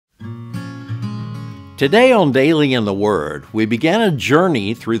Today on Daily in the Word, we began a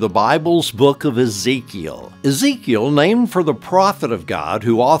journey through the Bible's book of Ezekiel. Ezekiel, named for the prophet of God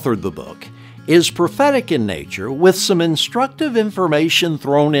who authored the book, is prophetic in nature with some instructive information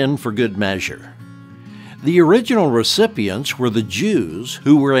thrown in for good measure. The original recipients were the Jews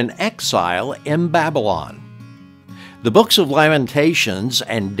who were in exile in Babylon. The books of Lamentations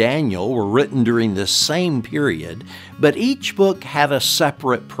and Daniel were written during this same period, but each book had a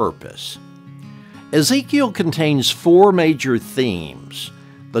separate purpose. Ezekiel contains four major themes: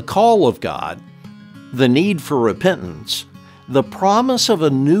 the call of God, the need for repentance, the promise of a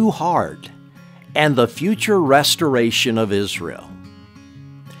new heart, and the future restoration of Israel.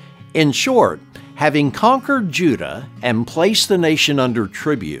 In short, having conquered Judah and placed the nation under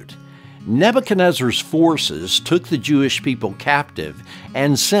tribute, Nebuchadnezzar's forces took the Jewish people captive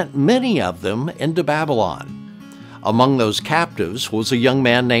and sent many of them into Babylon. Among those captives was a young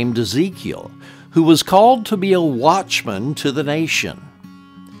man named Ezekiel, who was called to be a watchman to the nation.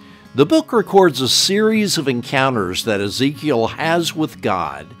 The book records a series of encounters that Ezekiel has with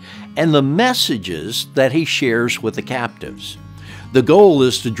God and the messages that he shares with the captives. The goal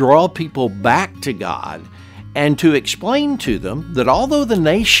is to draw people back to God and to explain to them that although the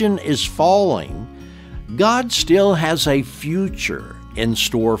nation is falling, God still has a future in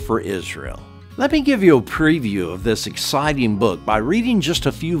store for Israel. Let me give you a preview of this exciting book by reading just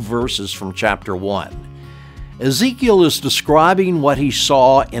a few verses from chapter 1. Ezekiel is describing what he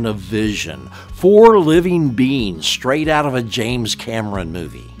saw in a vision, four living beings straight out of a James Cameron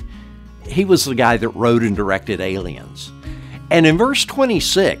movie. He was the guy that wrote and directed Aliens. And in verse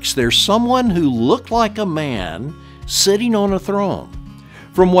 26, there's someone who looked like a man sitting on a throne.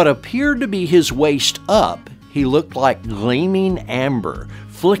 From what appeared to be his waist up, he looked like gleaming amber,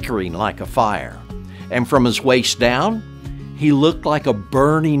 flickering like a fire. And from his waist down, he looked like a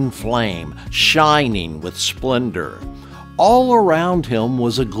burning flame, shining with splendor. All around him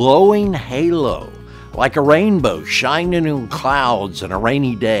was a glowing halo, like a rainbow shining in clouds on a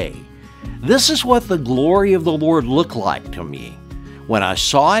rainy day. This is what the glory of the Lord looked like to me. When I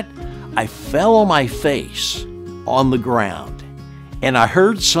saw it, I fell on my face on the ground, and I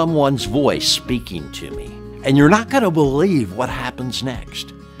heard someone's voice speaking to me. And you're not going to believe what happens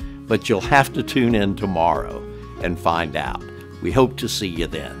next, but you'll have to tune in tomorrow and find out. We hope to see you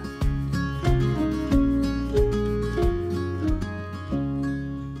then.